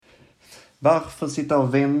Varför sitta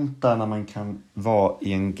och vänta när man kan vara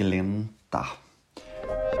i en glänta?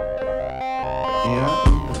 Ja,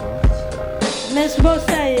 underbart. Men så bara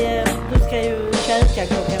säg, du ska ju käka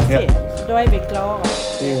klockan 5. Så då är vi klara.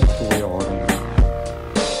 Det tror jag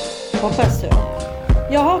det. Hoppas så.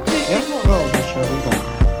 Jag har tryckt igång. Ja, då kör vi igång.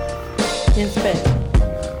 Inspelning.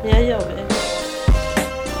 Ja, gör vi.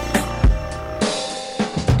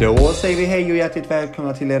 Då säger vi hej och hjärtligt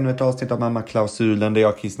välkomna till ännu ett avsnitt av Mamma-klausulen där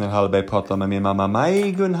jag, Kristina Hallberg, pratar med min mamma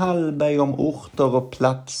Maj-Gun Hallberg om orter och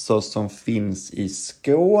platser som finns i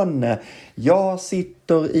Skåne. Jag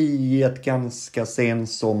sitter i ett ganska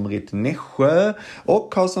sensomrigt Nässjö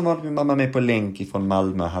och har som vanligt min mamma med på länk ifrån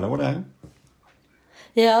Malmö. Hallå där.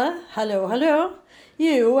 Ja, hallå.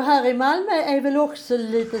 Jo, här i Malmö är väl också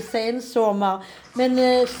lite sensommar.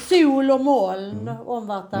 Men sol och moln om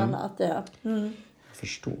vartannat, ja.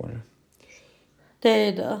 Förstår. Det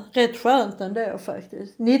är det. Rätt skönt ändå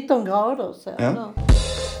faktiskt. 19 grader så. Ja.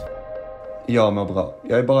 Jag mår bra.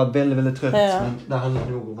 Jag är bara väldigt trött. Ja. Men det handlar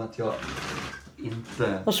nog om att jag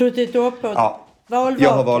inte... Har suttit uppe och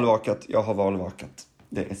valvakat. Jag har valvakat.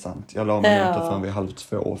 Det är sant. Jag la mig inte förrän vid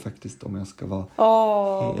 1:30 faktiskt om jag ska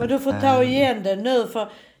vara... Men du får ta igen det nu för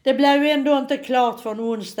det blir ju ändå inte klart från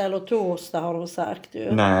onsdag eller torsdag har de sagt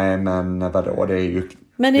ju. Nej, men vadå? Det är ju,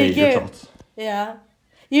 men det är ju klart. Ja.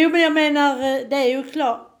 Jo, men jag menar det är ju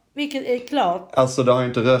klart. Vilket är klart? Alltså det har ju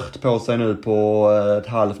inte rört på sig nu på ett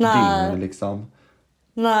halvt dygn liksom.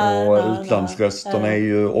 Och utlandsrösterna är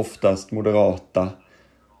ju oftast moderata.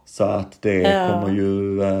 Så att det kommer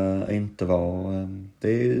ju inte vara...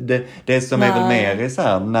 Det som är väl mer är så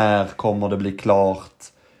här, när kommer det bli klart?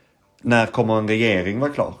 När kommer en regering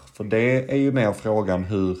vara klar? För det är ju mer frågan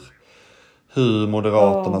hur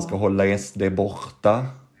Moderaterna ska hålla SD borta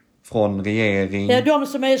från regering. Ja, de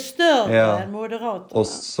som är större än Moderaterna. Och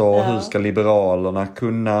så hur ska Liberalerna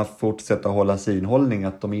kunna fortsätta hålla sin hållning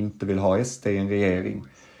att de inte vill ha SD i en regering?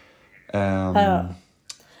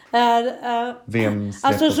 Vem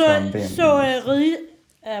släpper fram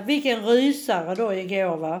vem? Vilken rysare då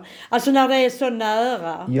igår va? Alltså när det är så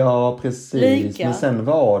nära. Ja, precis. Lika. Men sen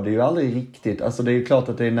var det ju aldrig riktigt. Alltså det är ju klart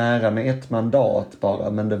att det är nära med ett mandat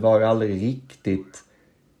bara. Men det var ju aldrig riktigt.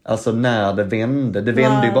 Alltså när det vände. Det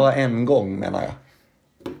vände ju bara en gång menar jag.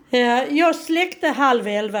 Ja, jag släckte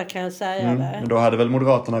 10:30 kan jag säga det. Men då hade väl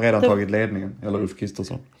Moderaterna redan tagit ledningen. Eller Ulf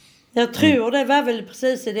Kristersson. Jag tror det var väl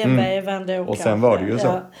precis i den vevan då. Och sen var det ju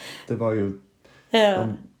så. Det var ju...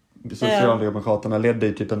 Socialdemokraterna ledde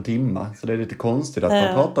i typ en timme. Så det är lite konstigt att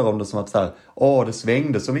man pratar om det som att så här, det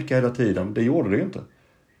svängde så mycket hela tiden. Det gjorde det ju inte.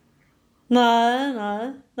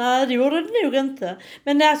 Nej, det gjorde det nog inte.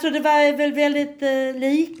 Men alltså det var väl väldigt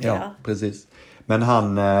lika. Ja, precis. Men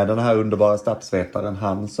han, den här underbara statsvetaren,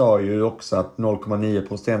 han sa ju också att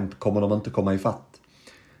 0,9% kommer de inte komma ifatt.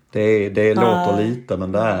 Det låter lite,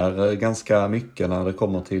 men det är ganska mycket när det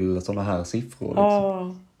kommer till såna här siffror.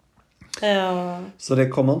 Liksom. Så det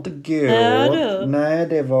kommer inte gå. Nej,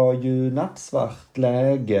 det var ju nattsvart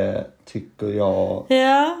läge, tycker jag.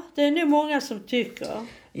 Ja, det är nog många som tycker.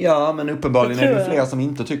 Ja, men uppenbarligen är det fler som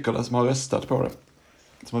inte tycker det, som har röstat på det.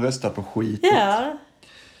 Som har röstat på skitet.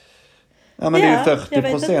 Ja, men det är ju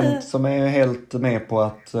 40% som är helt med på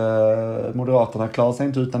att Moderaterna klarar sig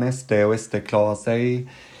inte utan SD. Och SD klarar sig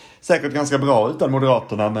säkert ganska bra utan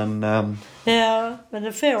Moderaterna, men... men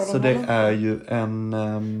det får de. Så det är ju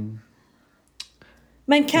en...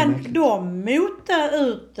 Men kan de mota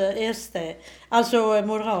ut SD, alltså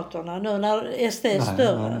Moderaterna, nu när SD är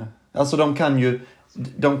större? Nej. Alltså de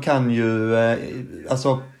kan ju,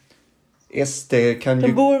 alltså SD kan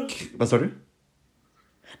ju... Vad sa du?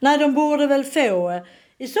 Nej, de borde väl få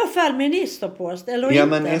i så fall ministerpost, eller inte? Ja,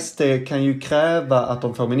 men SD kan ju kräva att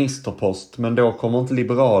de får ministerpost, men då kommer inte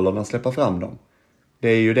Liberalerna släppa fram dem. Det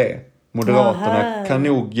är ju det. Moderaterna kan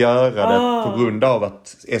nog göra det på grund av att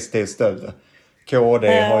SD är större.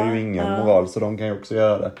 KD har ju ingen moral, så de kan ju också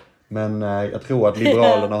göra det. Men jag tror att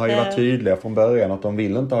Liberalerna har ju varit tydliga från början att de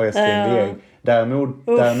vill inte ha SD i en regering. Däremot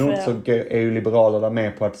så är ju Liberalerna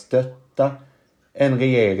med på att stötta en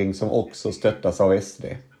regering som också stöttas av SD.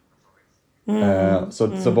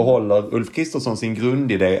 Så behåller Ulf Kristersson sin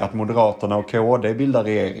grundidé att Moderaterna och KD bildar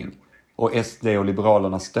regering. Och SD och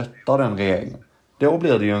Liberalerna stöttar den regeringen. Då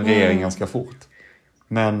blir det ju en regering ganska fort.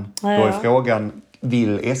 Men då är frågan...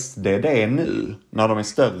 Vill SD det nu? När de är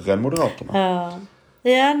större än Moderaterna?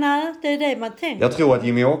 Ja, nej, det är det man tänker. Jag tror att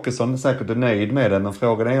Jimmy Åkesson säkert är nöjd med det. Men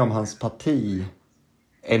frågan är om hans parti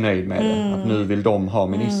är nöjd med det. Att nu vill de ha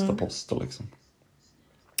ministerposter liksom.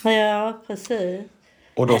 Ja, precis.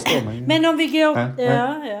 Och då står man ju... Men om vi går...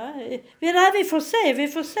 Vi får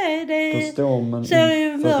se. Då står man ser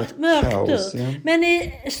ju mörkt kaos ut. igen. Men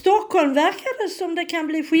i Stockholm verkar det som det kan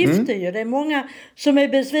bli skifte ju. Det är många som är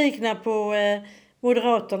besvikna på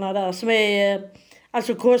Moderaterna där. Som är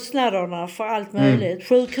alltså kostnaderna för allt möjligt.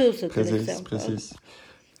 Sjukhuset till exempel. Precis.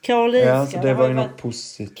 Karolinska. Så det var ju något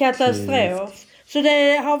positivt. Katastrof. Så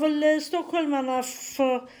det har väl stockholmarna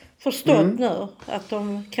förstått nu. Att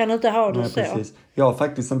de kan inte ha det så. Precis. Jag har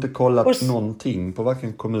faktiskt inte kollat någonting på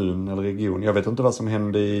varken kommun eller region. Jag vet inte vad som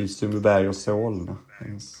hände i Sundbyberg och Solna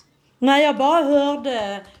ens. Nej, jag bara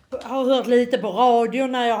har hört lite på radio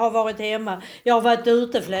när jag har varit hemma. Jag har varit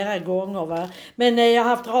ute flera gånger va. Men jag har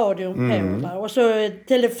haft radion på va. Och så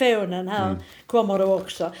telefonen här kommer det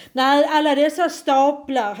också. Nej, alla dessa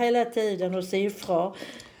staplar hela tiden och siffror.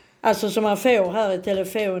 Alltså som man får här i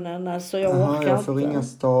telefonen. Alltså jag orkar jag får inga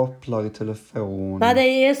staplar i telefonen. Nej, det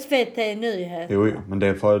är SVT Nyheter. Jo, men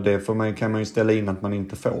det kan man ju ställa in att man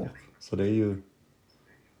inte får. Så det är ju...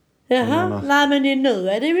 Jaha, nej men nu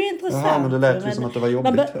är det ju intressant. Jaha, men det lät ju som att det var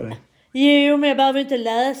jobbigt för dig. Jo, men jag behöver inte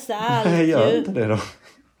läsa allt. Nej, gör inte det då.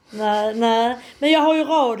 Nej, men jag har ju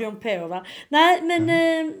radion på va. Nej, men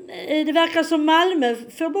det verkar som Malmö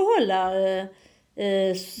får behålla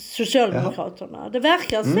Socialdemokraterna. Jaha. Det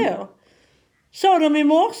verkar så. Sa de i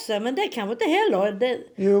morse, men det kanske inte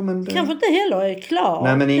heller. Kanske inte heller är klart.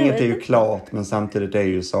 Nej, men inget är ju klart, men samtidigt är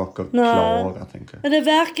ju saker klara, tänker jag. Men det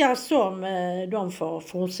verkar som de får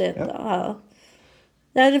fortsätta här.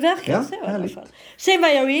 Ja, det verkar så i alla fall. Sen var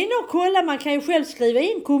jag inne och kollade, man kan ju själv skriva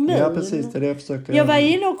in kommun. Ja, precis, det är det jag försöker. Jag var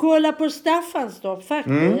inne och kollade på Staffanstorp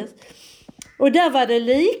faktiskt. Och där var det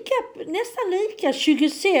nästan lika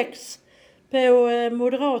 26 på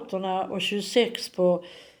Moderaterna och 26 på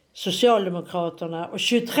Socialdemokraterna och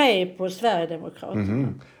 23 på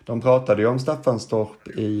Sverigedemokraterna. De pratade ju om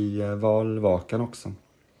Staffanstorp i valvakan också.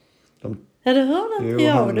 Ja, det hörde inte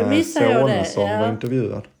jag. Det missade jag det. Som var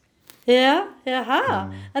intervjuad. Ja,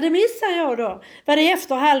 jaha. Ja, det missade jag då. Var det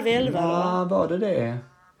efter 10:30 då? Ja, var det?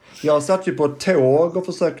 Jag satt ju på ett tåg och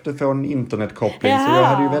försökte få en internetkoppling. Så jag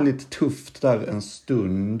hade ju väldigt tufft där en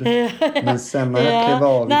stund. Men sen när jag klev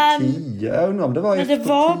av i 10. Jag undrar om det var efter 10. Men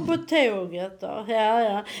det var på tåget då.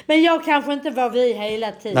 Ja. Men jag kanske inte var vid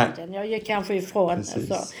hela tiden. Nej. Jag gick kanske ifrån. Så.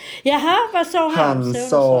 Jaha, vad sa han? Han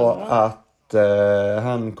sa att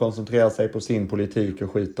han koncentrerar sig på sin politik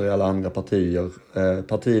och skiter i alla andra partier.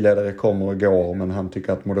 Partiledare kommer och går, men han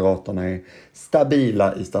tycker att Moderaterna är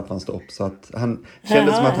stabila i Staffanstorp. Så att han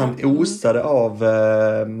kändes som att han osade av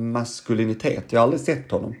maskulinitet. Jag har aldrig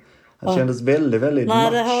sett honom. Han kändes väldigt, väldigt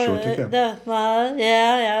macho, tycker jag.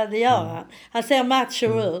 Ja, det gör han. Han ser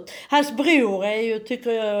macho ut. Hans bror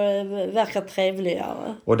tycker jag verkar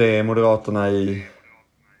trevligare. Och det är Moderaterna i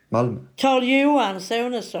Malmö. Carl-Johan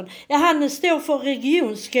Sonesson. Ja, han står för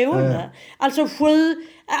Region Skåne. Alltså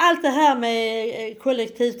allt det här med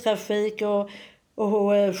kollektivtrafik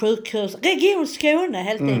och sjukhus. Region Skåne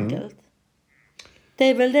helt enkelt. Det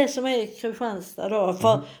är väl det som är Kristianstad då.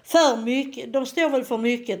 För mycket, de står väl för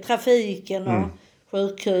mycket trafiken och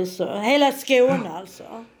sjukhus och hela Skåne alltså.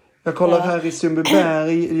 Jag kollar här i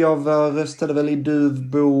Sundbyberg. Jag röstade väl i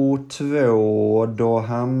Duvbo 2. Då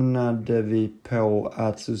hamnade vi på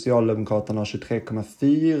att Socialdemokraterna har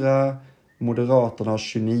 23,4. Moderaterna har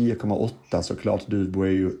 29,8. Såklart Duvbo är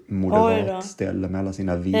ju moderatställe med alla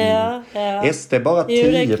sina villor. SD bara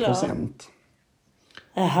 10%.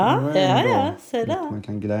 Jaha, ja, så där. Man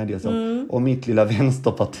kan glädja sig. Och mitt lilla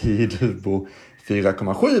vänsterparti i Duvbo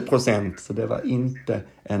 4,7%. Så det var inte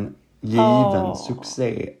en given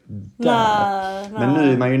succé där. Men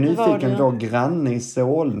nu är man ju nyfiken då, granne i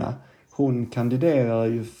Solna. Hon kandiderar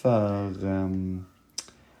ju för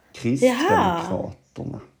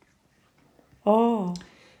Kristdemokraterna.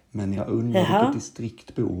 Men jag undrar vilket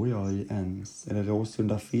distrikt bor jag i ens? Är det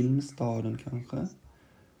Råsunda Filmstaden kanske?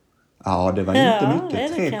 Ja, det var inte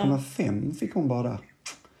mycket. 3,5 fick hon bara där.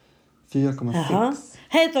 4,6.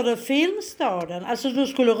 Heter det Filmstaden? Alltså du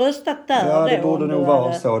skulle röstat där? Ja, det borde nog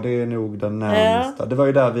vara så. Det är nog den närmsta. Det var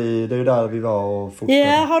ju där vi var och fotade.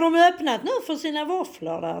 Ja, har de öppnat nu för sina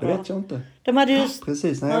våfflor där då? Det vet jag inte. De hade just...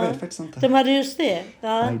 Precis, nej jag vet faktiskt inte. De hade just det. I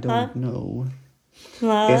don't know.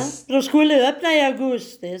 Nej, de skulle öppna i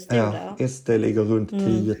augusti, stod där. SD ligger runt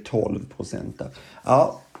 10-12% där.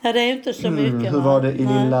 Ja, det är inte så mycket. Hur var det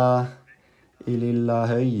i lilla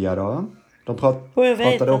Höja då? De jag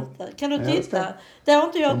vet inte. Kan du titta? Det har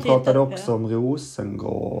inte jag tittat på. De pratade också om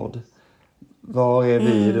Rosengård. Var är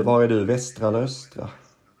vi? Var är du? Västra eller östra?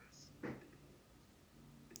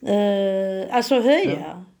 Alltså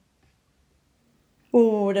Höja?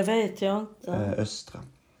 Det vet jag inte. Östra.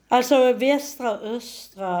 Alltså västra,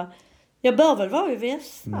 östra. Jag bör väl vara i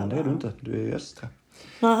västra? Men det är du inte, du är i östra.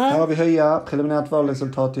 Aha. Här har vi Höja, preliminärt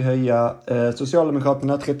valresultat i Höja.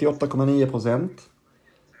 Socialdemokraterna 38,9%.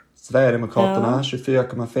 Sverigedemokraterna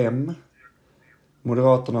 24,5%.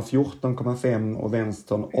 Moderaterna 14,5% och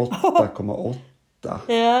Vänstern 8,8%.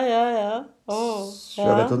 Ja.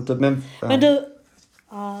 Jag vet inte, men... Men du,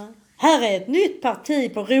 här är ett nytt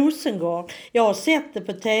parti på Rosengård. Jag har sett det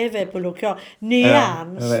på tv på lokal.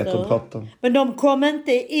 Nyans. Jag vet, de pratar om. Men de kom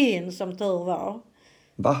inte in som tur var.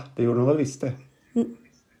 Va? Det gjorde de väl visst det?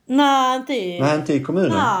 Nej, inte i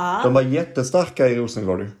kommunen. Nej. De var jättestarka i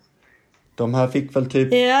Rosengård. De här fick väl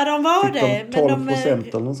typ... Ja, de var fick det. de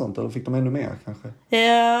 12% eller något sånt. Eller fick de ännu mer kanske?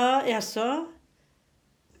 Ja, jaså?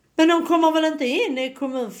 Men de kommer väl inte in i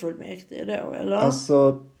kommunfullmäktige då, eller?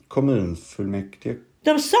 Alltså, kommunfullmäktige...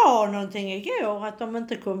 De sa någonting igår att de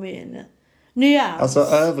inte kom in. Nyans. Alltså,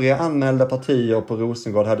 övriga anmälda partier på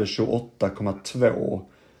Rosengård hade 28,2.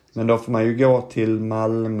 Men då får man ju gå till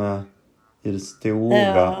Malmö i det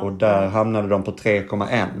stora och där hamnade de på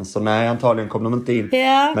 3,1. Så nej, antagligen kom de inte in.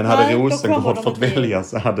 Ja, men hade Rosengård fått välja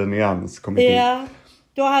så hade Nyans kommit in. Ja,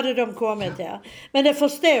 då hade de kommit, ja. Men det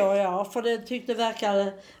förstår jag, för det tyckte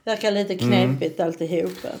verkar lite knepigt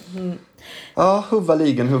alltihopa. Ja,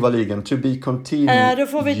 huvaligen, to be continued. Då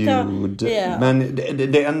får vi ta... Yeah. Men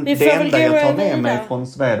det enda jag tar med mig från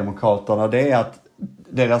Sverigedemokraterna, det är att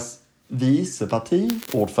deras vice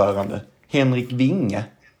partiordförande, Henrik Winge,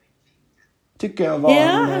 tycker jag var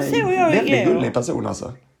en väldigt gullig person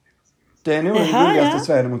alltså. Det är nog den gulligaste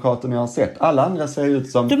Sverigedemokraten jag har sett. Alla andra ser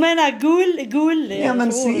ut som... Du menar gullig? Ja, men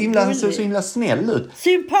han ser så himla snäll ut.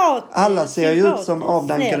 Sympatisk. Alla ser ju ut som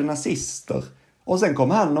avdankade nazister. Och sen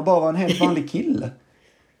kommer han och bara var en helt vanlig kille.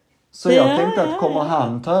 Så jag tänkte att kommer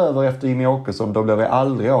han ta över efter Jimmie Åkesson, då blir vi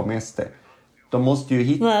aldrig av med SD. De måste ju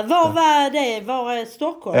hitta... Nej, var var det? Var är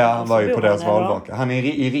Stockholm? Ja, han var ju på deras valvaka. Han är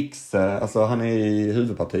i riks... Alltså han är i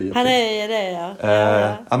huvudpartiet. Han är det,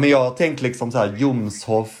 ja. Men jag har tänkt liksom så här,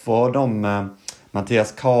 Jomshoff och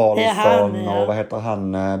Mattias Karlsson och vad heter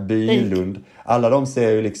han, Bylund. Alla de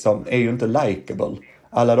är ju inte likeable.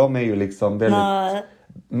 Alla de är ju liksom väldigt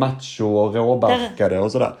macho och råbarkade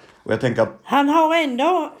och sådär. Och jag tänker att... Han har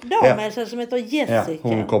ändå med sig som heter Jessica. Ja,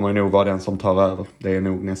 hon kommer nog vara den som tar över. Det är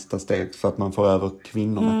nog nästa steg för att man får över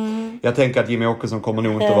kvinnorna. Jag tänker att Jimmie Åkesson kommer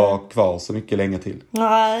nog inte vara kvar så mycket länge till.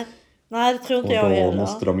 Nej, det tror inte jag heller. Och då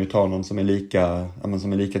måste de ju ta någon som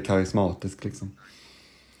är lika karismatisk liksom.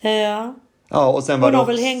 Ja. Ja, och sen hon har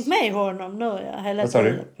väl hängt med honom nu, hela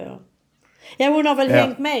tiden på. Ja, hon har väl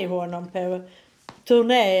hängt med honom på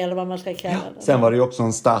turné eller vad man ska kalla det. Sen var det ju också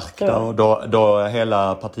en stark där, då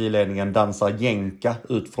hela partiledningen dansar jänka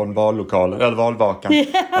ut från vallokalen eller valvakan.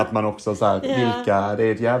 Att man också så här, det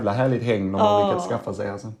är ett jävla härligt häng de har lyckats skaffa sig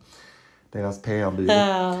alltså. Deras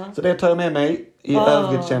PR-byrå. Så det tar jag med mig. I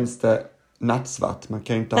övrigt känns det nattsvart. Man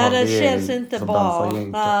kan ju inte ha en regering som dansar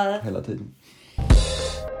jänka hela tiden.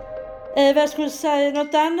 Vad skulle du säga?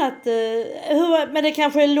 Något annat? Men det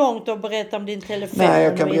kanske är långt att berätta om din telefon. Nej,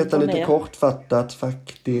 jag kan berätta lite kortfattat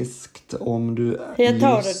faktiskt. Om du jag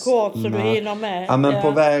tar det kort så du hinner med. Ja, men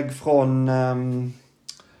på väg från...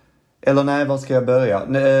 eller nej, var ska jag börja?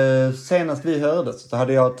 Senast vi hördes så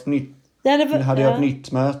hade jag ett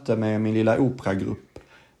nytt möte med min lilla operagrupp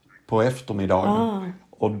på eftermiddagen.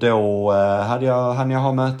 Och då hann jag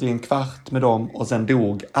ha möte i en kvart med dem och sen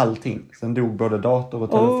dog allting. Sen dog både dator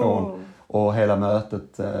och telefon och hela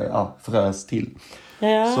mötet frös till.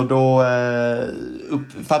 Ja. Så då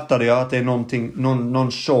uppfattade jag att det är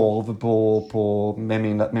någon tjorv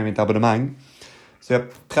med mitt abonnemang. Så jag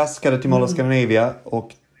traskade till Mall of Scandinavia och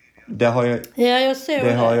det har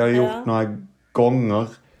jag gjort några gånger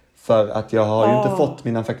för att jag har ju inte fått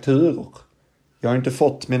mina fakturor. Jag har inte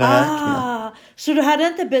fått mina räkningar. Så du hade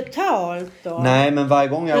inte betalt då? Nej, men varje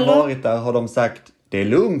gång jag har varit där har de sagt det är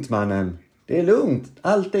lugnt mannen. Det är lugnt.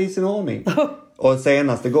 Allt är i sin ordning. Och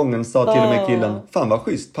senaste gången sa till och med killen fan vad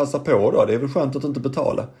schysst, passa på då. Det är väl skönt att du inte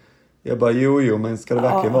betalar. Jag bara jo, men ska det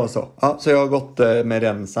verkligen vara så? Ja, så jag har gått med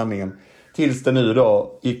den sanningen. Tills det nu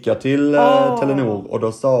då gick jag till Telenor och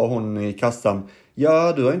då sa hon i kassan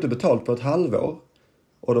ja, du har inte betalt på ett halvår.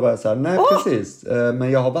 Och då var jag så här, nej precis.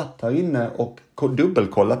 Men jag har varit här inne och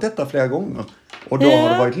dubbelkollat detta flera gånger. Och då har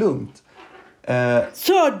det varit lugnt.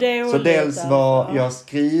 Så dels var jag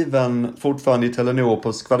skriven fortfarande i Telenor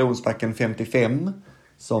på Skvadronsbacken 55.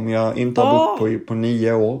 Som jag inte har bott på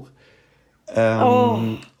 9 år.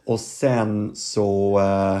 Och sen så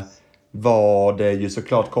var det ju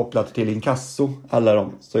såklart kopplat till inkasso. Alla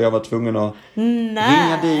dem. Så jag var tvungen att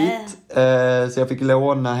ringa dit. Så jag fick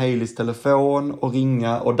låna Haileys telefon och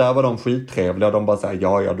ringa. Och där var de skittrevliga. De bara sa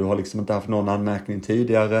ja du har liksom inte haft någon anmärkning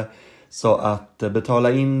tidigare. Så att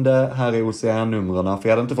betala in det, här är OCR-numren. För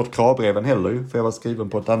jag hade inte fått kravbreven heller ju, för jag var skriven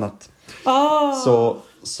på ett annat.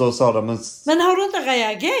 Så sa de... Men har du inte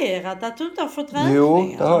reagerat att du inte har fått räkningar?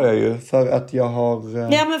 Jo, det har jag ju. För att jag har...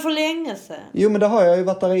 Ja, men för länge sedan. Jo, men det har jag ju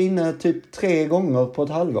varit där inne typ 3 gånger på ett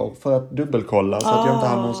halvår. För att dubbelkolla så att jag inte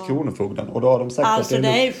hamnar hos Kronofogden. Och då har de sagt alltså, att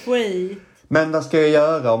det är skit. Men vad ska jag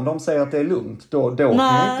göra om de säger att det är lugnt? Då behöver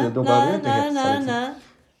jag inte hetsa. Nej.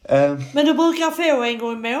 Men du brukar få en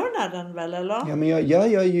gång i månaden väl, eller? Ja, men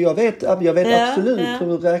jag vet absolut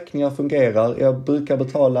hur räkningar fungerar. Jag brukar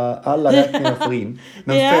betala alla räkningar för in.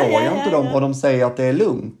 Men får jag inte dem och de säger att det är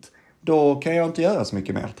lugnt, då kan jag inte göra så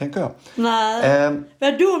mycket mer, tänker jag. Nej,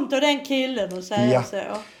 vad dumt av den killen att säga så.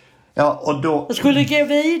 Ja, och då... Jag skulle gå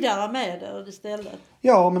vidare med det istället.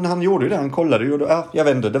 Ja, men han gjorde ju det. Han kollade ju. Jag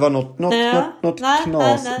vet inte, det var något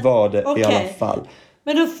knas var det i alla fall.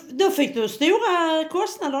 Men då fick du stora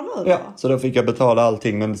kostnader nu då? Ja, så då fick jag betala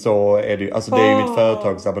allting. Men så är det ju, alltså det är ju mitt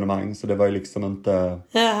företagsabonnemang. Så det var ju liksom inte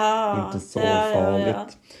så farligt. Ja.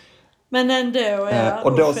 Men ändå,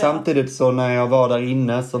 och då samtidigt så när jag var där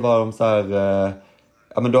inne så var de så här...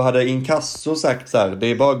 Ja, men då hade inkasso sagt så här: det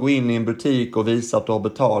är bara att gå in i en butik och visa att du har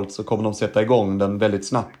betalt, så kommer de sätta igång den väldigt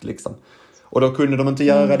snabbt liksom. Och då kunde de inte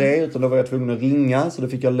göra det, utan då var jag tvungen att ringa. Så då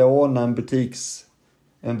fick jag låna en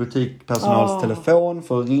butikpersonals telefon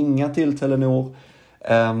för att ringa till Telenor.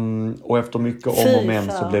 Och efter mycket om och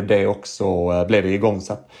men så blev det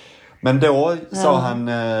igångsatt. Men då sa han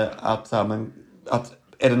att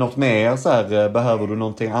är det något mer så här, behöver du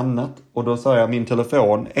någonting annat? Och då sa jag, min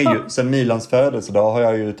telefon är ju, sen Milans födelsedag har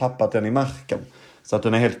jag ju tappat den i marken. Så att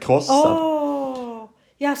den är helt krossad.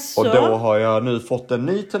 Jaså? Och då har jag nu fått en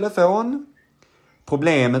ny telefon.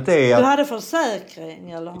 Problemet är att... Du hade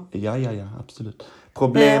försäkring, eller? Ja, absolut.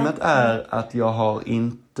 Problemet är att jag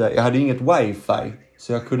hade inget wifi.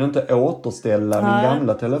 Så jag kunde inte återställa min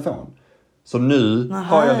gamla telefon. Så nu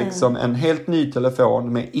har jag liksom en helt ny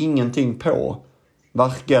telefon med ingenting på.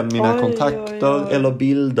 Varken mina kontakter eller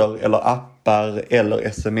bilder eller appar eller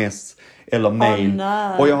sms eller mail.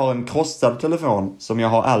 Och jag har en krossad telefon som jag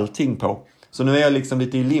har allting på. Så nu är jag liksom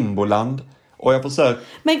lite i limboland. Och jag försöker...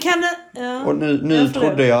 Men kan det... Och nu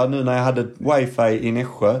trodde jag, nu när jag hade wifi i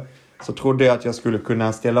Nässjö, så trodde jag att jag skulle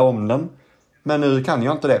kunna ställa om den. Men nu kan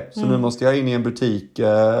jag inte det. Så nu måste jag in i en butik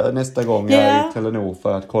nästa gång jag är i Telenor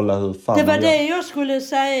för att kolla hur fan det var det jag skulle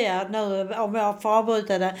säga nu, om jag får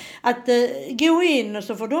avbryta det. Att gå in och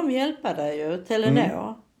så får de hjälpa dig ju,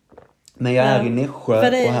 Telenor. Men jag är i Nässjö och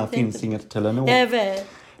här finns inget Telenor. Jag vet.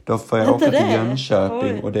 Då får jag åka till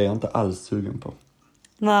Jönköping och det är jag inte alls sugen på.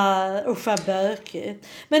 Nej, usch vad bökigt.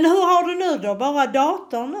 Men hur har du nu då? Bara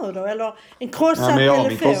datorn nu då? Eller en krossad telefon? Ja,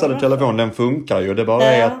 min krossade telefon, den funkar ju. Det bara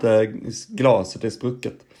är att glaset är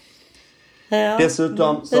sprucket. Ja.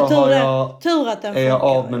 Dessutom så är jag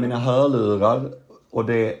av med mina hörlurar. Och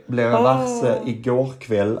det blev jag varse igår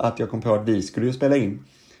kväll att jag kom på att vi skulle ju spela in.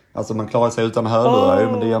 Alltså man klarar sig utan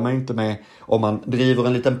hörlurar, men det gör man inte med om man driver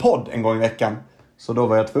en liten podd en gång i veckan. Så då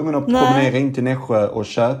var jag tvungen att promenera in till Nässjö och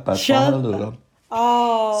köpa ett par hörlurar.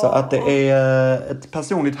 Så att det är ett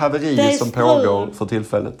personligt haveri som pågår för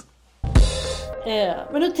tillfället. Ja,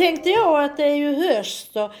 men nu tänkte jag att det är ju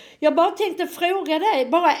höst. Och jag bara tänkte fråga dig,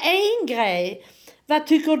 bara en grej. Vad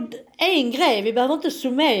tycker en grej, vi behöver inte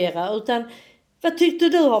summera, utan vad tyckte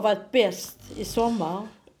du har varit bäst i sommar?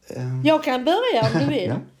 Jag kan börja om du vill.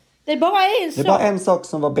 Ja. Det är bara en sak. Det är bara en sak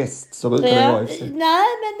som var bäst, så brukar det vara i sig. Nej,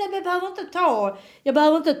 men jag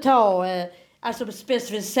behöver inte ta alltså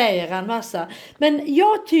specificera en massa. Men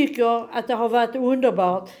jag tycker att det har varit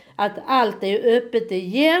underbart att allt är öppet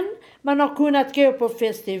igen. Man har kunnat gå på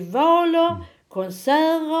festivaler,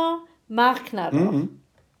 konserter, marknader.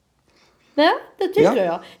 Ja, det tycker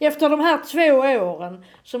jag. Efter de här 2 åren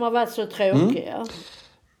som har varit så tråkiga.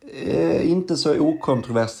 Inte så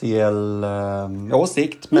okontroversiell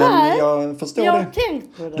åsikt, men nej, jag förstår jag det. Har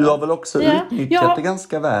tänkt på det. Du har väl också utnyttjat det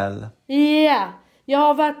ganska väl? Ja, jag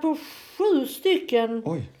har varit på 7 stycken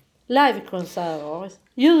livekonserter.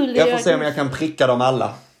 Jag får se om jag kan pricka dem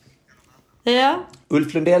alla. Ja.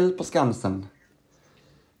 Ulf Lundell på Skansen.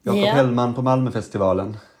 Jakob Hellman på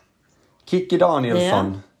Malmöfestivalen. Kikki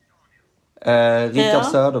Danielsson. Rickard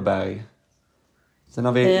Söderberg. Sen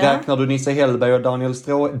har vi, räknar du Nisse Hellberg och Daniel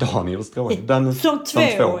Stråhed? Som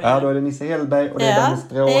två. Ja, då är det Nisse Hellberg och det är Daniel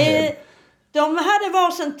Stråhed. De hade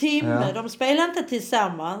varsin timme, de spelar inte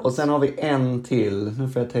tillsammans. Och sen har vi en till, nu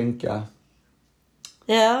får jag tänka.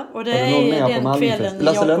 Ja, och det är den kvällen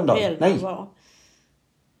Lasse Lönndahl.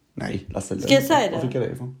 Nej, Lasse Lönndahl. Ska jag säga det? Var fick jag det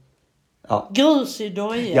ifrån? Ja. Grus i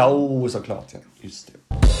doja. Ja, såklart. Ja. Just det.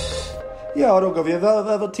 Ja, då går vi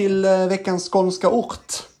över till veckans skånska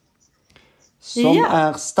ort. Som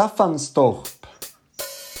är Staffanstorp.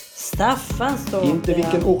 Staffanstorp. Inte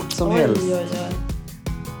vilken ort som helst. Oj.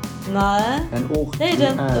 Nej, en ort det är du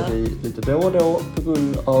det inte. är i lite då och då på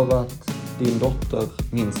grund av att din dotter,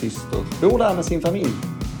 min syster, bor där med sin familj.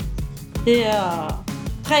 Ja.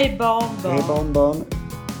 3 barnbarn. 3 barnbarn.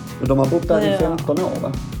 Och de har bott där i 15 år,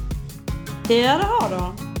 va? Ja, det har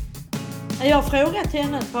de. Jag har frågat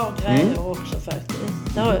henne ett par grejer också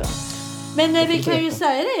faktiskt. Det har jag. Men vi kan ju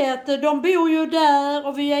säga det att de bor ju där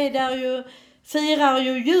och vi är där ju, firar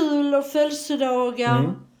ju jul och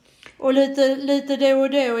födelsedagar. Och lite då och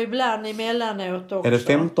då ibland emellanåt också. Är det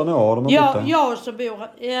 15 år de har bott där? Jag som bor...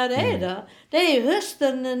 Ja, det är det. Det är ju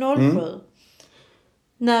hösten 07.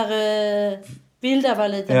 När Vilda var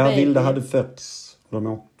liten baby. Ja, Vilda hade fötts och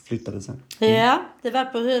de flyttade sen. Ja, det var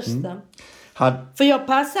på hösten. För jag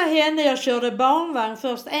passade henne, jag körde barnvagn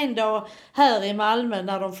först en dag här i Malmö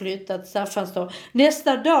när de flyttade till Staffanstorp.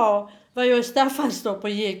 Nästa dag var jag i Staffanstorp och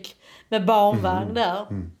gick med barnvagn där.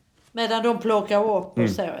 Medan de plockade upp och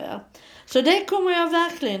så, ja. Så det kommer jag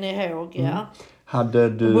verkligen ihåg, ja. Hade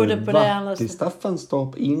du varit i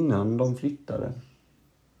Staffanstorp innan de flyttade?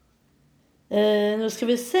 Nu ska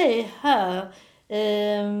vi se här.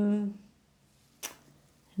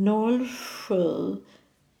 07.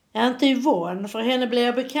 Jag är inte Yvonne, för henne blev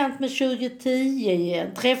jag bekant med 2010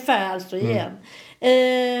 igen. Träffade alltså igen.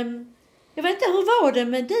 Jag vet inte, hur var det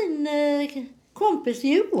med din kompis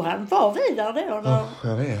Johan? Var vi där då?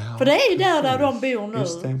 Jag vet. För det är ju där de bor nu.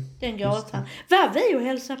 Just det. Den gatan. Var vi och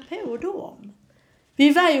hälsade på dem?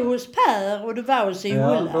 Vi var ju hos Per och du var hos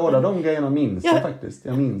Jola. Ja, båda de grejerna minns jag faktiskt.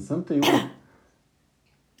 Jag minns inte Johan.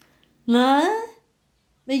 Nej.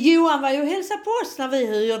 Men Johan var ju och hälsade på oss när vi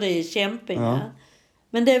hyrde i Kämpinge. Ja.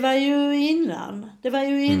 Men det var ju innan.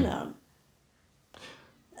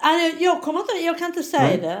 Jag kan inte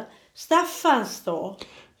säga det. Staffanstorp.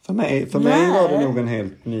 För mig var det nog en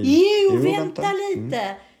helt ny. Jo, vänta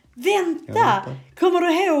lite. Vänta. Kommer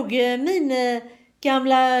du ihåg min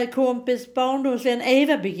gamla kompis barndomsvän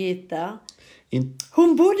Eva Birgitta?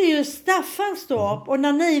 Hon bodde ju i Staffanstorp och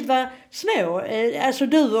när ni var små, alltså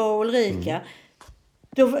du och Ulrika,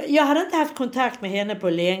 jag hade inte haft kontakt med henne på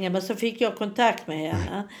länge, men så fick jag kontakt med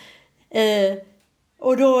henne.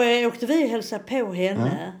 Och då åkte vi och hälsade på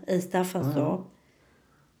henne i Staffanstorp.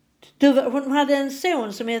 Hon hade en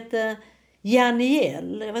son som hette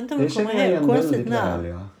Janiel. Jag vet inte om du kommer ihåg, konstigt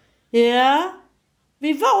namn. Ja,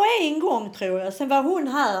 vi var en gång tror jag. Sen var hon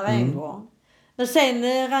här en gång. Men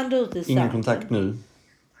sen rann du ut i sanden. Ingen kontakt nu?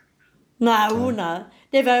 Nej.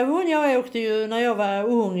 Det var hon jag åkte ju när jag var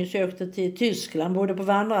ung. Så jag åkte till Tyskland, bodde på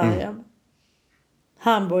vandrarhem.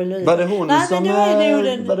 Hamburg, Lübeck. Var det hon som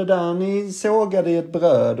var det där ni sågade i ett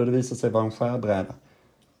bröd och det visade sig vara en skärbräda?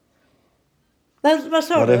 Vad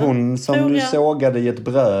sa du? Var det hon som du sågade i ett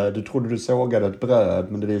bröd? Du trodde du sågade ett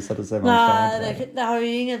bröd men det visade sig vara en skärbräda? Nej, det har jag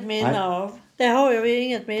ju inget minne av. Det har jag ju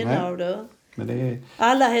inget minne av du. Men det är...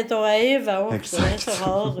 Alla heter Eva också. Exakt. Det är så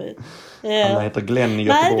rörigt. Alla heter Glenn i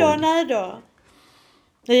Göteborg. Nej då.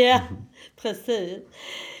 Ja, precis.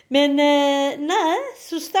 Men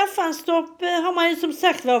så Staffanstorp har man ju som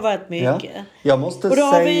sagt varit mycket. Ja. Jag måste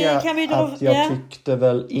säga att jag tyckte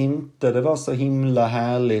väl inte det var så himla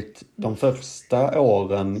härligt de första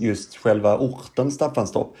åren just själva orten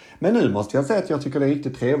Staffanstorp. Men nu måste jag säga att jag tycker det är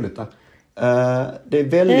riktigt trevligt där. Det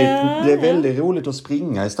är väldigt roligt att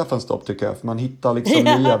springa i Staffanstorp tycker jag. För man hittar liksom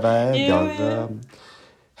nya vägar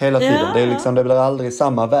hela tiden. Det är aldrig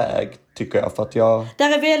samma väg tycker jag. För att det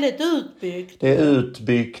är väldigt utbyggt. Det är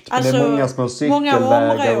utbyggt. Alltså, men det är många små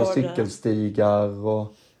cykelvägar och cykelstigar.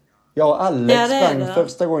 Och jag och Alex sprang.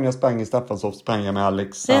 Första gången jag sprang i Staffanstorp sprang jag med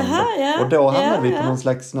Alexander. Och då hamnade vi på någon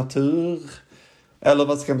slags natur... Eller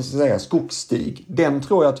vad ska man säga? Skogsstig. Den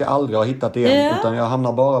tror jag att jag aldrig har hittat igen. Utan jag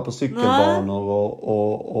hamnar bara på cykelbanor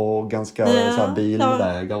och ganska så här,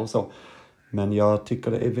 bilvägar och så. Men jag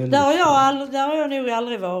tycker det är väldigt... Där har jag nog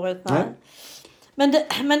aldrig varit. Nej.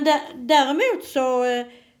 Men däremot så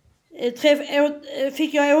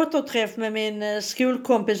fick jag återträff med min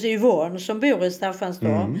skolkompis Yvonne som bor i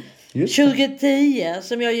Staffanstorp. 2010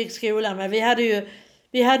 som jag gick skolan med.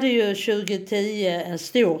 Vi hade ju 2010 en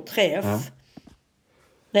stor träff.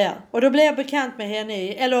 Ja, och då blev jag bekant med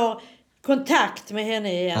henne, eller kontakt med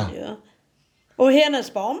henne igen ju. Och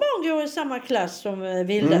hennes barnbarn går i samma klass som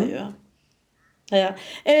Vilda ju. Ja.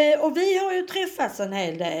 Och vi har ju träffats en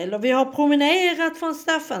hel del och vi har promenerat från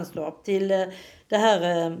Staffanstorp till det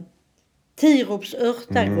här Tirops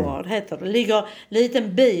örtagård heter det. Ligger en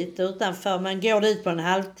liten bit utanför, man går dit på en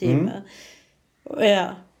halvtimme. Ja.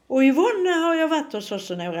 Och Yvonne har jag varit hos oss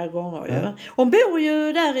några gånger. Ja. Hon bor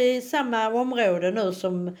ju där i samma område nu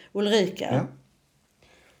som Ulrika. Ja.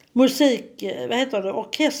 musik, vad heter det?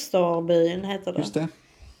 Orkesterbyn heter det. Just det.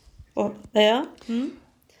 Ja.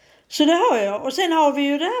 Så det har jag. Och sen har vi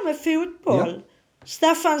ju det här med fotboll. Ja.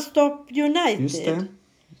 Staffanstorp United. Just det.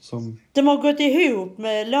 De har gått ihop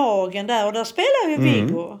med lagen där och där spelar ju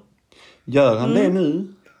Viggo. Gör han det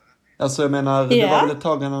nu? Alltså jag menar, det var väl ett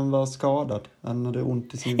tag när han var skadad. Han hade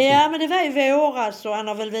ont i sin fot. Ja, men det var i våras och han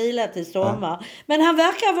har väl vilat i sommar. Ja. Men han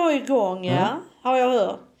verkar vara igång, har jag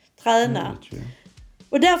hört. Träna.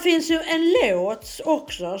 Och där finns ju en låt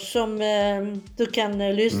också som du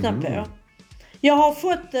kan lyssna på. Jag har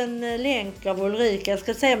fått en länk av Ulrika. Jag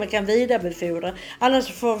ska se om jag kan vidarebefordra.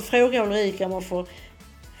 Annars får jag fråga Ulrika om jag får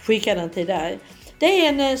skicka den till dig. Det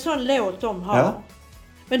är en sån låt de har. Ja.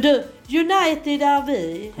 Men du, United är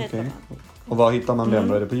vi, heter den. Och var hittar man den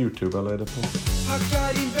då? Är det på YouTube eller är det på...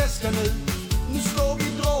 Packa din väska nu ska vi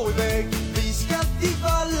dra iväg. Vi ska till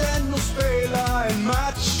vallen och spela en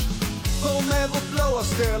match. För med vårt blåa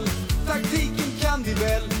ställ, taktiken kan vi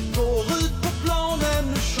väl. Går ut på planen,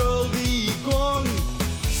 nu kör vi igång.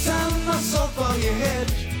 Samma sak varje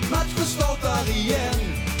helg, matchen startar igen.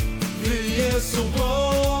 Vi är så bra.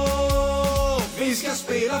 Vi ska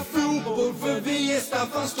spela fotboll för vi är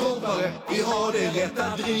Staffanstorpare. Vi har det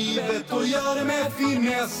rätta drivet och gör det med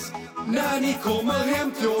finess. När ni kommer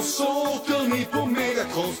hem till oss så åker ni på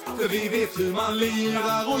megacross. För vi vet hur man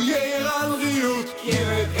lirar och ger aldrig upp.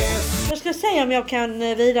 Jag ska se om jag kan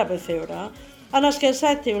vidarebefordra. Annars ska jag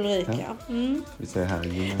säga till Ulrika. Vi ser här.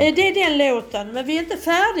 Det är den låten. Men vi är inte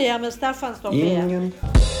färdiga med Staffanstorp än.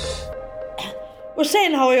 Och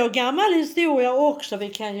sen har jag gammal historia också. Vi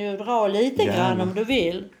kan ju dra lite grann om du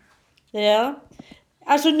vill. Ja.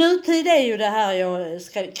 Alltså nutid är ju det här jag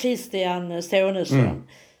skrev. Christian Sonesson.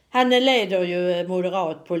 Han leder ju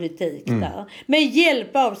moderat politik där. Med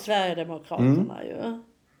hjälp av Sverigedemokraterna ju.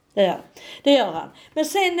 Ja, det gör han. Men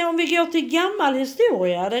sen om vi går till gammal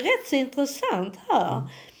historia. Det är rätt så intressant här.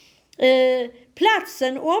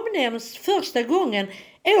 Platsen omnämns första gången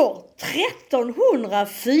år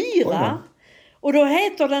 1304. Och då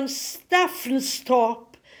heter den Staffanstorp.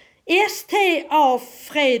 S-T-A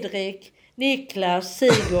Fredrik Niklas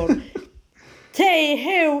Sigurd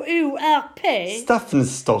T-H-O-R-P.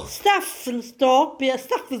 Staffanstorp. Staffanstorp.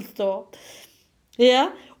 Ja,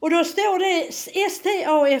 och då står det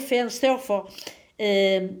S-T-A-F-N står för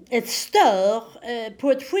ett stör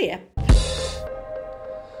på ett skepp.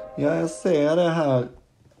 Ja, jag ser det här.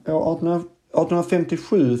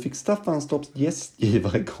 1857 fick Staffanstorps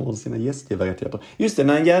gästgivare sina gästgivarrättigheter. Just det,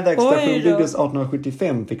 när en järnvägsstation byggdes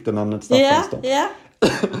 1875 fick det namnet Staffanstorp. Ja.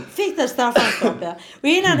 Fick det Staffanstorp, ja. Och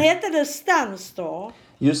innan hette det Stanstorp.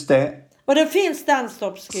 Just det. Och det finns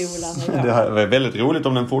Stanstorpsskolan idag. Det här var väldigt roligt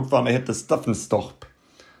om den fortfarande hette Staffanstorp.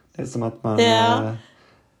 Det är som att man...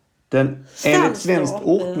 Den enligt svenskt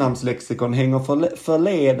ortnamnslexikon hänger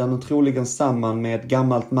förleden och troligen samman med ett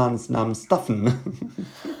gammalt mans namn Staffen.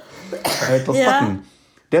 Det heter Staffen.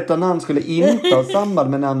 Detta namn skulle inte ha samband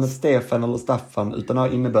med namnet Stefan eller Staffan utan ha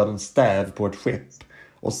innebörden stäv på ett skepp.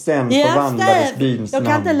 Och sen förvandlades byns namn.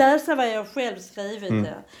 Jag kan inte läsa vad jag själv skrivit.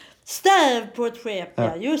 Stäv på ett skepp,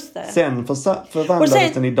 just det. Sen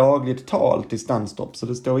förvandlades den i dagligt tal till Stanstorp, så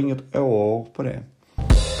det står inget år på det.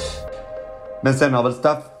 Men sen har väl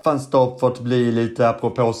Staffanstorp fått bli lite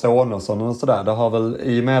apropå Sonesson och sådär. Det har väl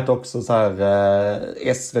i och med att också så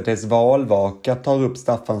här SVT:s valvaka tar upp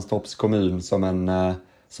Staffanstorps kommun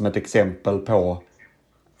som ett exempel på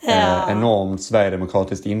enormt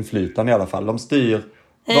sverigedemokratiskt inflytande i alla fall. De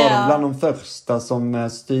var de bland de första som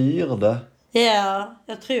styrde. Ja,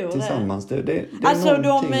 jag tror tillsammans. Det är alltså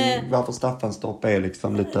någonting varför Staffanstorp är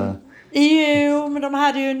liksom lite... Jo, men de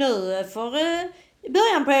hade ju nu för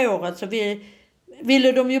början på året så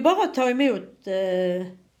ville de ju bara ta emot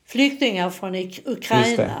flyktingar från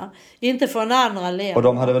Ukraina. Inte från andra länder. Och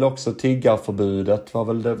de hade väl också tiggarförbudet.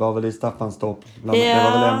 Var väl i Staffanstorp. Det var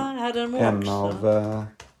väl hade de en också. Av...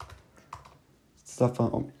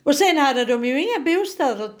 Och sen hade de ju inga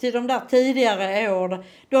bostäder till de där tidigare år.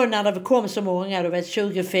 Då när det kom så många,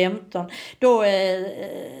 2015. Då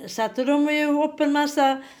satte de ju upp en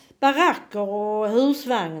massa baracker och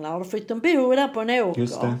husvagnar. Då fick de bo där på en åker.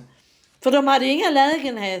 Just det. För de hade inga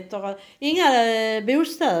lägenheter, inga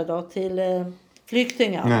bostäder till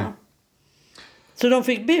flyktingarna. Nej. Så de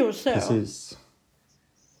fick bo så. Precis.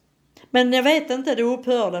 Men jag vet inte, det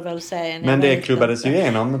upphörde väl sen. Men det klubbades ju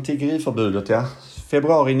igenom tiggeriförbudet,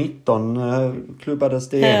 Februari 19 klubbades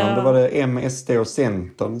det igenom. Ja. Då var det M, SD och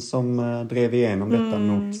Centern som drev igenom detta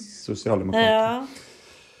mot Socialdemokraterna.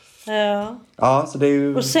 Ja, så det är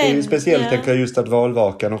ju, det är ju speciellt tänker jag just att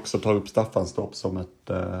valvakan också tar upp Staffanstorp som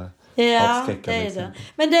ett avskräckande. Det är det.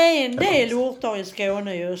 Men det är en del orter i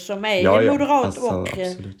Skåne ju som är moderat alltså, och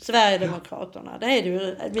Sverigedemokraterna. Det är det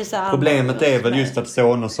ju vissa problemet är väl just att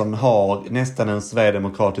Sonesson har nästan en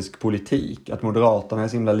sverigedemokratisk politik. Att Moderaterna är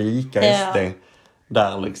så himla lika SD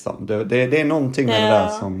där liksom. Det är någonting med det där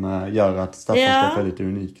som gör att Staffanstorp är lite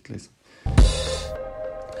unikt liksom.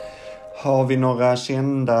 Har vi några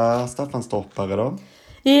kända Staffanstorpare då?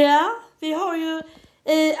 Ja, vi har ju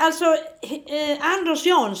Anders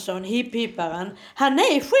Jansson, hippipparen, han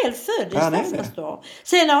är själv född i Staffanstorp.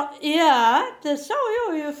 Sen det sa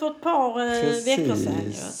jag ju för ett par veckor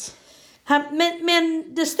sedan. Men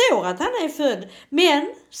det står att han är född. Men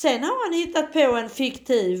sen har han hittat på en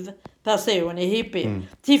fiktiv person i hippie.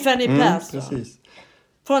 Tiffany Persson. Precis.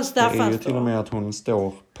 Från Staffanstorp. Det är ju till och med att hon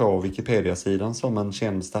står på Wikipedia-sidan som en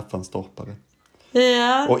känd Staffanstorpare.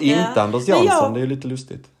 Ja, och inte Anders Jansson, det är ju lite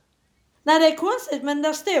lustigt. Nej, det är konstigt, men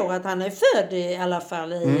där står att han är född i alla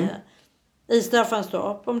fall i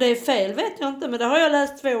Staffanstorp. Om det är fel vet jag inte, men det har jag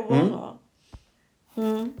läst 2 gånger.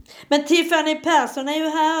 Men Tiffany Persson är ju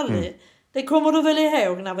härlig. Det kommer du väl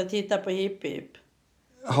ihåg när vi tittar på Hipp Hipp?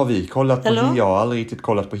 Har vi kollat på Jag har aldrig riktigt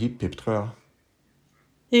kollat på Hipp Hipp, tror jag.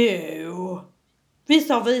 Jo. Visst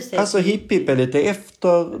har vi sett. Alltså Hipp Hipp är lite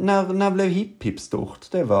efter... När blev Hipp Hipp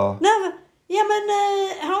stort? Det var... Ja,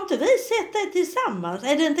 men har inte vi sett det tillsammans?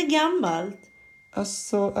 Är det inte gammalt?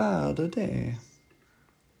 Alltså, är det?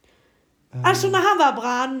 Alltså när han var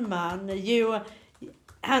brandman.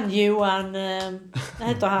 Johan... vad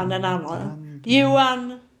heter han den andra?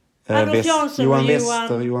 Johan... Anders Jansson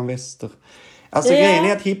och Johan Wester. Alltså grejen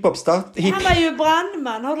är att hiphop startade... Han var ju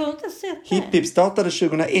brandman, har du inte sett det? Hipp-Hipp startade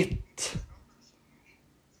 2001.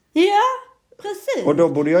 Ja, precis. Och då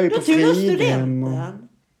bodde jag ju på Fridhem.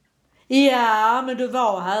 Ja, men du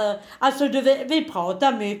var här. Alltså vi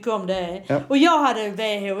pratade mycket om det. Ja. Och jag hade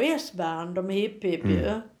VHS-band om Hipp-Hipp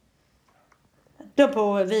ju. Då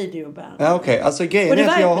på videoband. Ja, okej. Alltså grejen är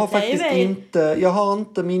att jag har faktiskt inte... Jag har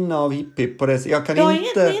inte minne av Hipp-Hipp på det. Jag kan du har inte,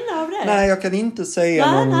 inget minne av det? Nej, jag kan inte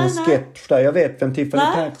säga någon sketch där. Jag vet vem Tiffany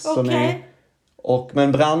Persson är.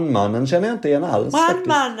 Men brandmannen känner jag inte igen alls.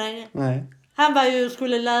 Brandmannen? Nej. Han var ju,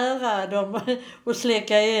 skulle lära dem att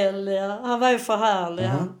släcka el. Ja. Han var ju för härlig.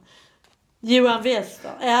 Johan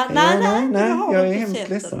Wester. Nej, jag är hemskt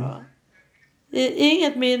ledsen.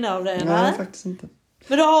 Inget minne av det, nej? Faktiskt inte.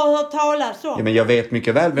 Men du har hört talas om? Ja, men jag vet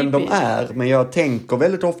mycket väl vem de är. Men jag tänker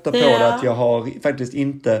väldigt ofta på det att jag har faktiskt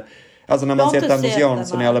inte... Alltså när man sett Anders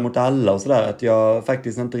Jansson i Alla mot alla och sådär. Att jag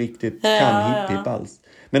faktiskt inte riktigt kan hipp-hipp alls.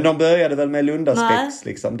 Men de började väl med Lundaspex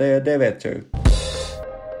liksom. Det vet jag ju.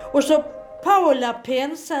 Och så Paula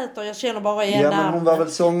Pensäter, jag känner bara igen namnet. Ja, men hon var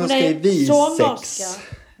väl sångerska i Visex.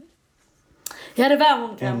 Ja, det var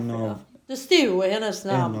hon kanske. Det stod i hennes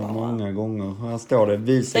namn. En av många gånger. Här står det.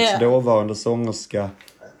 Visex dåvarande sångerska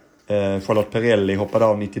Charlotte Perrelli hoppade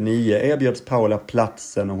av 99. Erbjöds Paula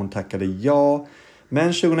platsen och hon tackade ja.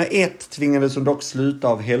 Men 2001 tvingades hon dock sluta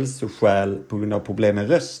av hälsoskäl på grund av problem med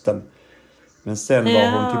rösten. Men sen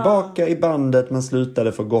var hon tillbaka i bandet men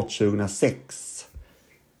slutade för gott 2006.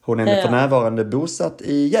 Hon är för närvarande bosatt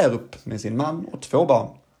i Hjärup med sin man och 2 barn.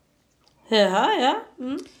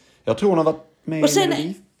 Jag tror hon har varit med i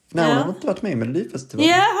Melodifestivalen. Nej, hon har inte varit med i Melodifestivalen.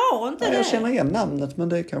 Ja, har inte det. Jag känner igen namnet, men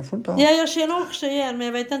det kanske inte har. Ja, jag känner också igen, men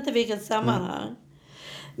jag vet inte vilket sammanhang.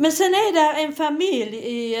 Men sen är det en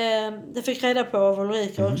familj det fick reda på av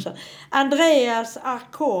Ulrika också. Andreas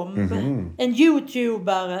Arkomb, en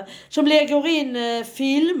YouTubare som lägger in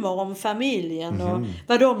filmer om familjen och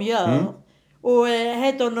vad de gör. Och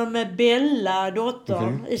heter någon med Bella,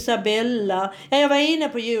 dottern, Isabella. Ja, jag var inne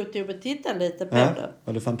på YouTube och tittade lite på det.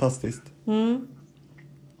 Var det fantastiskt?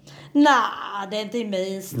 Nej, det är inte i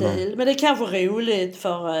min stil. Men det är kanske roligt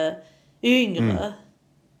för yngre.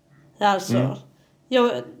 Alltså,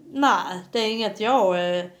 det är inget jag...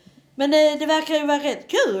 Men det verkar ju vara rätt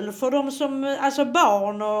kul för de som... Alltså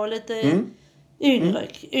barn och lite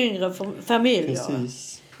yngre familjer.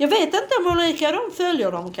 Precis. Jag vet inte om Ulrika, de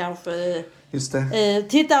följer dem kanske... Just det.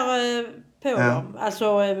 Tittar på dem.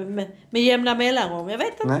 Alltså med jämna mellanrum. Jag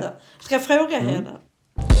vet inte. Ska fråga henne.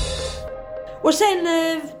 Och sen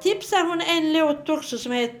tipsar hon en låt också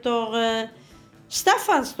som heter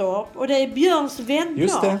Staffanstorp. Och det är Björns vänner.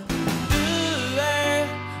 Just det. Du är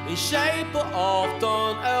en tjej på 18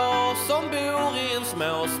 år som bor i en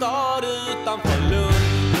småstad utanför Lund.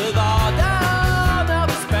 Du var där när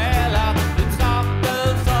vi spelade i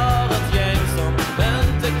trappen för ett gäng som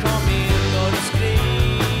inte kom in. Och du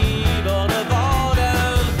skriver det var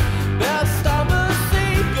den bästa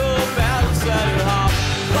musik och bälse du har.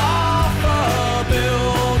 Varför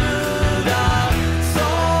bor du där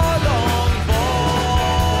så långt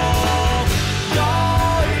bort?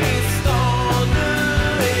 Jag är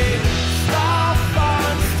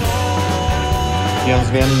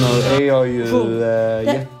Björns vänner är jag ju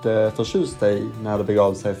jätteförtjust i när det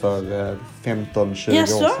begav sig för 15-20 år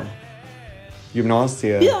sedan.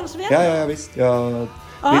 Gymnasiet. Björns vänner? Ja, visst. Jag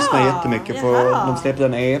lyssnade jättemycket på... De släppte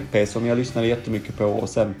en EP som jag lyssnade jättemycket på och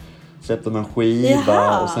sen släppte de en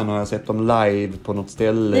skiva och sen har jag sett dem live på något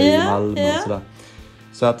ställe i Malmö och sådär.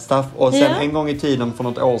 Så att och sen en gång i tiden för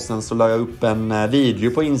något år sedan så la jag upp en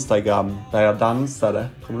video på Instagram där jag dansade.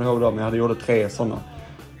 Kommer du ihåg dem? Jag hade gjort 3 sådana.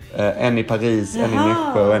 En i Paris, en i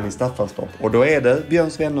Nässjö och en i Staffanstorp. Och då är det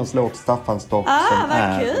Björns vänners låt Staffanstorp som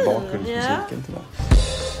är bakgrundsmusiken till det.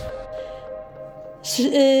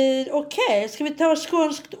 Okej, ska vi ta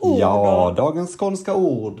skånskt ord Ja, då? dagens skånska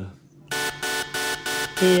ord.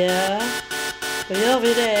 Ja, då gör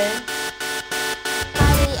vi det.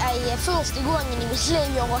 Det är första gången i mitt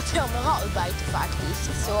liv jag har varit med rödbete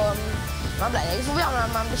faktiskt. Så man blir lite förvånad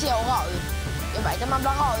när man blir så röd. Jag vet att man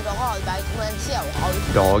blir röd och rödbete men inte så röd.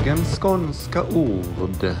 Dagens skånska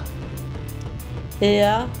ord.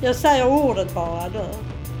 Ja, jag säger ordet bara då.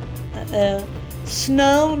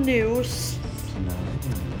 Snörnos.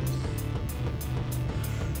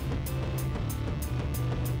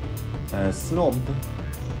 Snobb.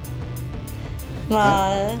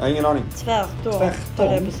 Nej, Jag har ingen aning. tvärtom.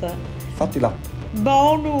 Fattiglapp.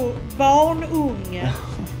 Barnunge.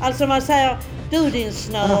 Alltså man säger, du din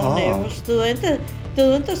snörnos, du är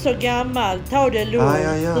inte så gammal, ta det lugnt.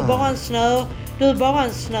 Ja. Du är bara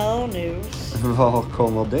en snörnos. Var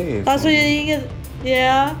kommer det ifrån? Alltså inget,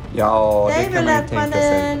 ja. Ja, Det är kan väl man ju att man tänka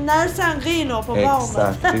sig. näsan rinner på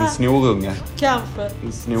Exakt, barnet. din snorunge. Kanske.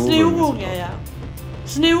 Din snorunge, ja.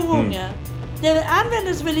 Snorunge. Det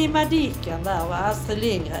användes väl i Madicken där, va? Astrid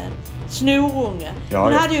Lindgren. Snorunge.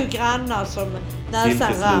 Hon hade ju grannar som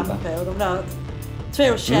näsan rann på. De där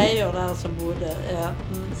 2 tjejer där som bodde. Ja.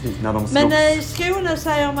 När de Men i Skåne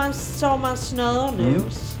sa man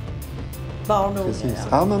snörnos. Barnunge. Precis.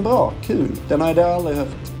 Ja men bra, kul. Den har jag aldrig hört.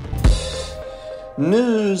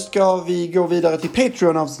 Nu ska vi gå vidare till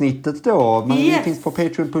Patreon-avsnittet då. Det finns på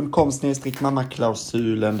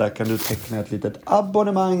patreon.com/mammaklausulen. Där kan du teckna ett litet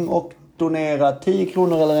abonnemang och donera 10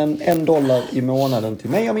 kronor eller $1 i månaden till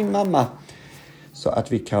mig och min mamma. Så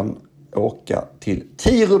att vi kan åka till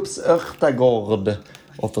Tirups örtagård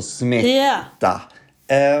och få smätta.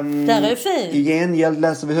 Där är fint. I gengäld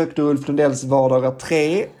läser vi högt ur Ulf Lundells vardagar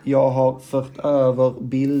 3. Jag har fört över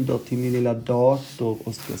bilder till min lilla dator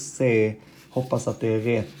och ska se. Hoppas att det är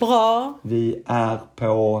rätt. Bra. Vi är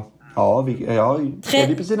på... är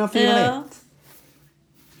vi på sidan 401?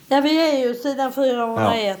 Ja, vi är ju sidan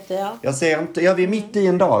 401, ja. Jag ser inte... Ja, vi är mitt i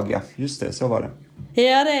en dag, ja. Just det, så var det.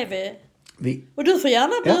 Ja, det är vi. Och du får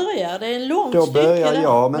gärna börja. Det är en lång då stycke. Då börjar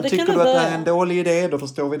jag. Men det tycker du att det här är en dålig idé, då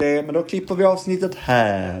förstår vi det. Men då klipper vi avsnittet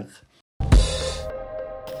här.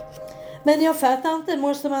 Men jag fattar inte,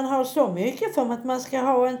 måste man ha så mycket för att man ska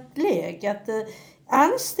ha en lägg? Att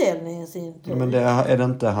anställningsintyg? Men det är det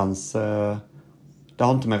inte hans... det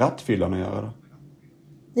har inte med rattfyllan att göra då?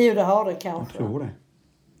 Jo, det har det kanske. Jag tror det.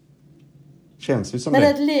 Känns ju som men det.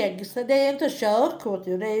 Men ett lägg, det är inte körkort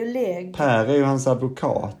ju, det är ju lägg. Per är ju hans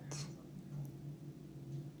advokat.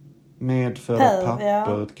 Medföra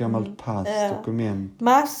papper, ett gammalt pass, dokument.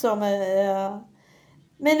 Massor med...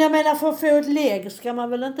 Men jag menar, för att få ett lägg ska man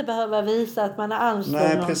väl inte behöva visa att man är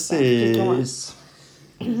anställd. Nej, precis.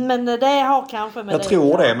 Men det har kanske med jag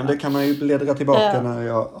tror det, men det kan man ju bläddra tillbaka när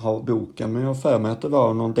jag har boken. Men jag har för mig att det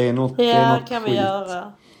var något, det är något Ja, det är något kan skit. vi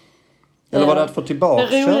göra. Eller var det att få tillbaka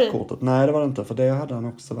körkortet? Nej, det var det inte, för det hade han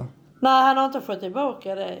också, va? Nej, han har inte fått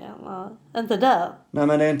tillbaka det. Nej, inte där. Nej,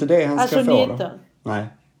 men det är inte det han ska få 19. Då? Nej.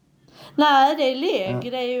 Nej, det är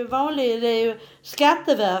lägg. Det är ju vanligt, det är ju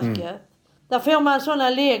Skatteverket. Där får man sådana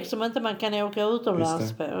lägg som inte man kan åka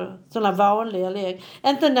utomlands på. Sådana vanliga lägg.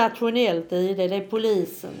 Inte nationellt i det är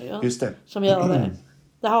polisen ju. Just det. Som gör det.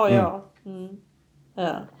 Det har jag.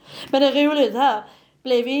 Ja. Men det är roligt här.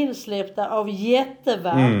 Blev insläppta av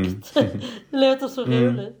jättevakt. Det låter så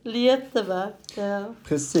roligt. Jättevakt. Ja.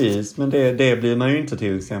 Precis, men det blir man ju inte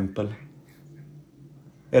till exempel.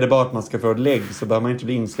 Är det bara att man ska få ett lägg så bör man inte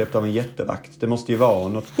bli insläppt av en jättevakt. Det måste ju vara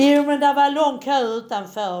något. Jo, men det var lång kö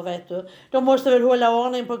utanför, vet du. De måste väl hålla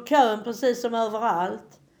ordning på kön precis som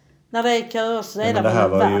överallt. När det är köer så är det väl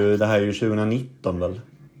en vakt. Det här är ju 2019 väl?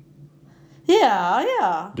 Ja.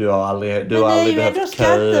 Du har aldrig behövt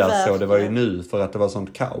köa så. Det var ju nu för att det var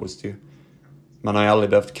sånt kaos ju. Man har ju aldrig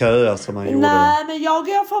behövt köa som man gjorde. Nej, men jag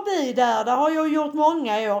går förbi där. Det har jag gjort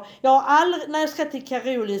många år. Jag har aldrig, när jag ska till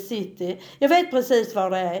Karoli City. Jag vet precis var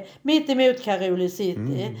det är. Mitt emot Karoli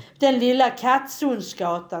City. Den lilla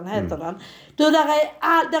Kattsundsgatan heter den. Du, där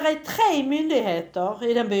är 3 myndigheter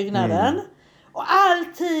i den byggnaden. Och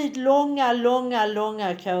alltid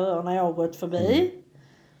långa köer när jag har gått förbi.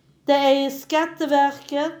 Det är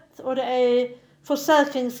Skatteverket och det är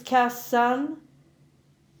Försäkringskassan.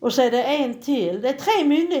 Och så är det en till. Det är 3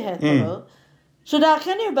 myndigheter nu. Så där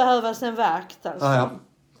kan ju behövas en vakt alltså. Ja.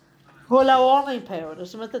 Hålla ordning på det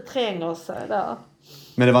som inte tränger sig där.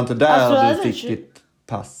 Men det var inte där Alltså, du fick ditt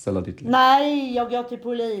pass eller ditt... Nej, jag går till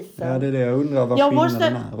polisen. Ja, det är det jag undrar vad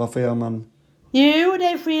skillnaden är. Varför gör man... Jo, det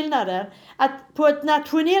är skillnaden. Att på ett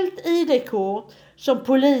nationellt ID-kort som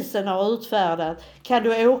polisen har utfärdat kan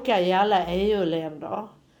du åka i alla EU-länder.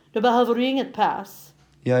 Då behöver du inget pass.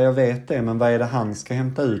 Ja, jag vet det. Men vad är det han ska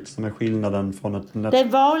hämta ut som är skillnaden från ett... Det är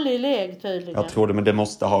vanlig lägg tydligen. Jag tror det, men det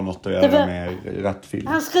måste ha något att göra med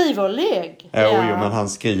rattfylla. Han skriver lägg. Jo, men han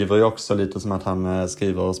skriver ju också lite som att han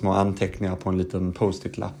skriver små anteckningar på en liten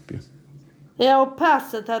post-it-lapp ju. Ja, och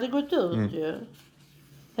passet hade gått ut ju.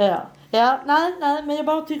 Ja, nej, men jag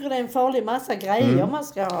bara tycker det är en farlig massa grejer man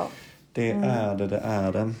ska ha. Det är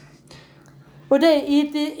det. Och det,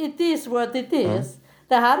 it is what it is.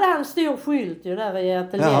 Det hade han stor skylt ju där i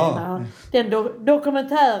ateljén. Den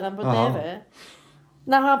dokumentären på TV.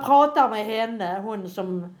 När han pratar med henne, hon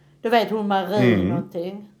som, du vet hon Marie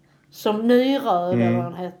någonting. Som Nyröd eller vad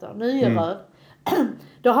han heter. Nyröd.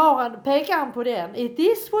 Då pekar han på den. It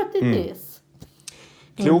is what it is.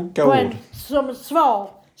 Kloka ord. Som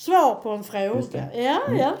svar på en fråga.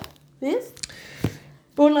 Ja, visst.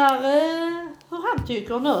 Undrar hur han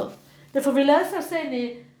tycker nu. Det får vi läsa sen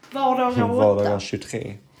i vardagar 8. Vardagar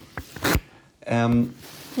 23.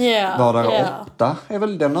 Vardagar 8 är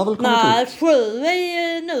väl, den har väl kommit ut? Nej, 7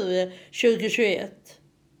 är nu 2021.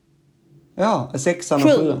 Ja, 6 och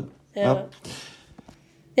 7. Ja.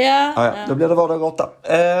 Då blir det vardagar 8.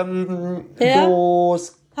 Då...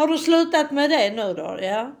 Har du slutat med det nu då?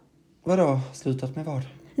 Ja. Vadå? Slutat med vad?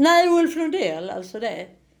 Nej, Ulf Lundell, alltså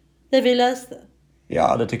det vi läste.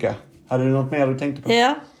 Ja, det tycker jag. Hade du något mer du tänkte på?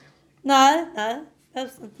 Ja. Nej,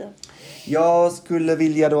 inte. Jag skulle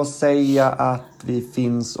vilja då säga att vi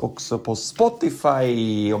finns också på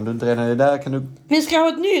Spotify. Om du inte redan är där kan du... Vi ska ha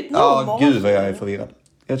ett nytt nummer. Ja, gud vad jag är förvirrad.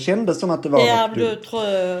 Jag kände som att det var... Ja, men du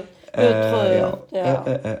tror...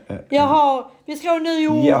 Vi ska ha en ny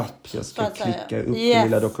ord. Ja, jag ska klicka upp det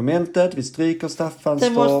lilla dokumentet. Vi stryker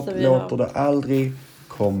Staffanstorp. Låter det aldrig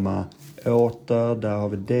komma åter. Där har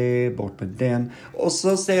vi det. Bort med den. Och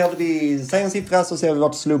så säger en siffra så ser vi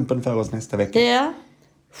vart slumpen för oss nästa vecka. Ja.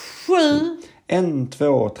 7. 1,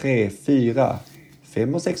 2, 3, 4,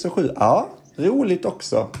 5 och 6 och 7. Ja, roligt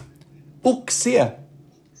också. Oxie.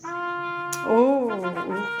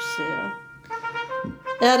 Oxie.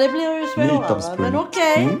 Ja, det blir ju svårare. Men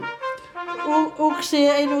okej.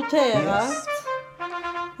 Oxie är noterat. Yes.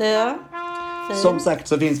 Ja. Som sagt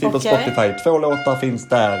så finns vi på Spotify. 2 låtar finns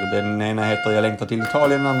där. Den ena heter Jag längtar till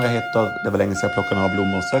Italien. Den andra heter Det var länge sedan jag plockade några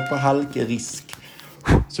blommor. Sök på Halkrisk.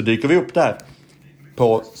 Så dyker vi upp där.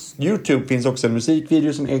 På YouTube finns också en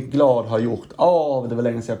musikvideo som Ek Glad har gjort av Det var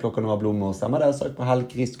länge sedan jag plockade några blommor. Samma där, sök på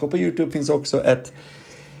Halkrisk. Och på YouTube finns också ett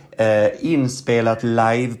inspelat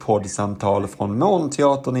livepoddsamtal från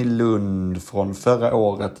Månteatern i Lund från förra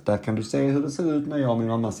året. Där kan du se hur det ser ut när jag och min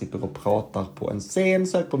mamma sitter och pratar på en scen.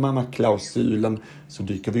 Sök på Mamma-klausulen så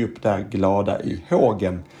dyker vi upp där glada i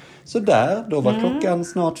hågen. Så där, då var klockan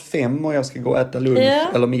snart 5 och jag ska gå och äta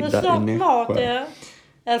lunch eller middag i Nässjö.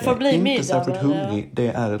 Jag får bli middag. Inte särskilt hungrig, det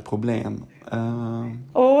är ett problem.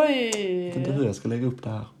 Oj. Jag vet inte hur jag ska lägga upp det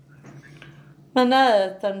här. Men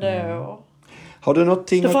ät ändå. Har du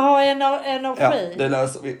någonting... Du får ha energi. Ja, det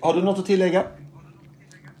löser vi. Har du något att tillägga?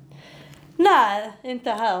 Nej,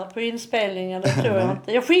 inte här på inspelningen. Det tror jag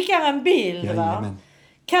inte. Jag skickar en bild, va? Jajamän.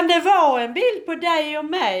 Kan det vara en bild på dig och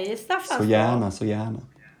mig, Staffan? Så gärna.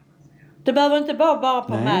 Det behöver inte bara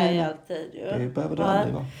på mig alltid. Ju. Det behöver det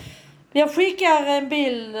aldrig vara. Jag skickar en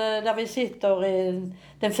bild där vi sitter i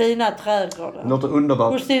den fina trädgården. Låter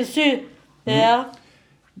underbart. Hos din Ja.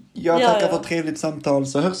 Jag tackar för ett trevligt samtal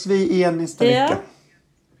så hörs vi igen nästa vecka.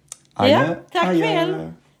 Ja, tack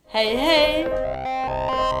själv. Hej.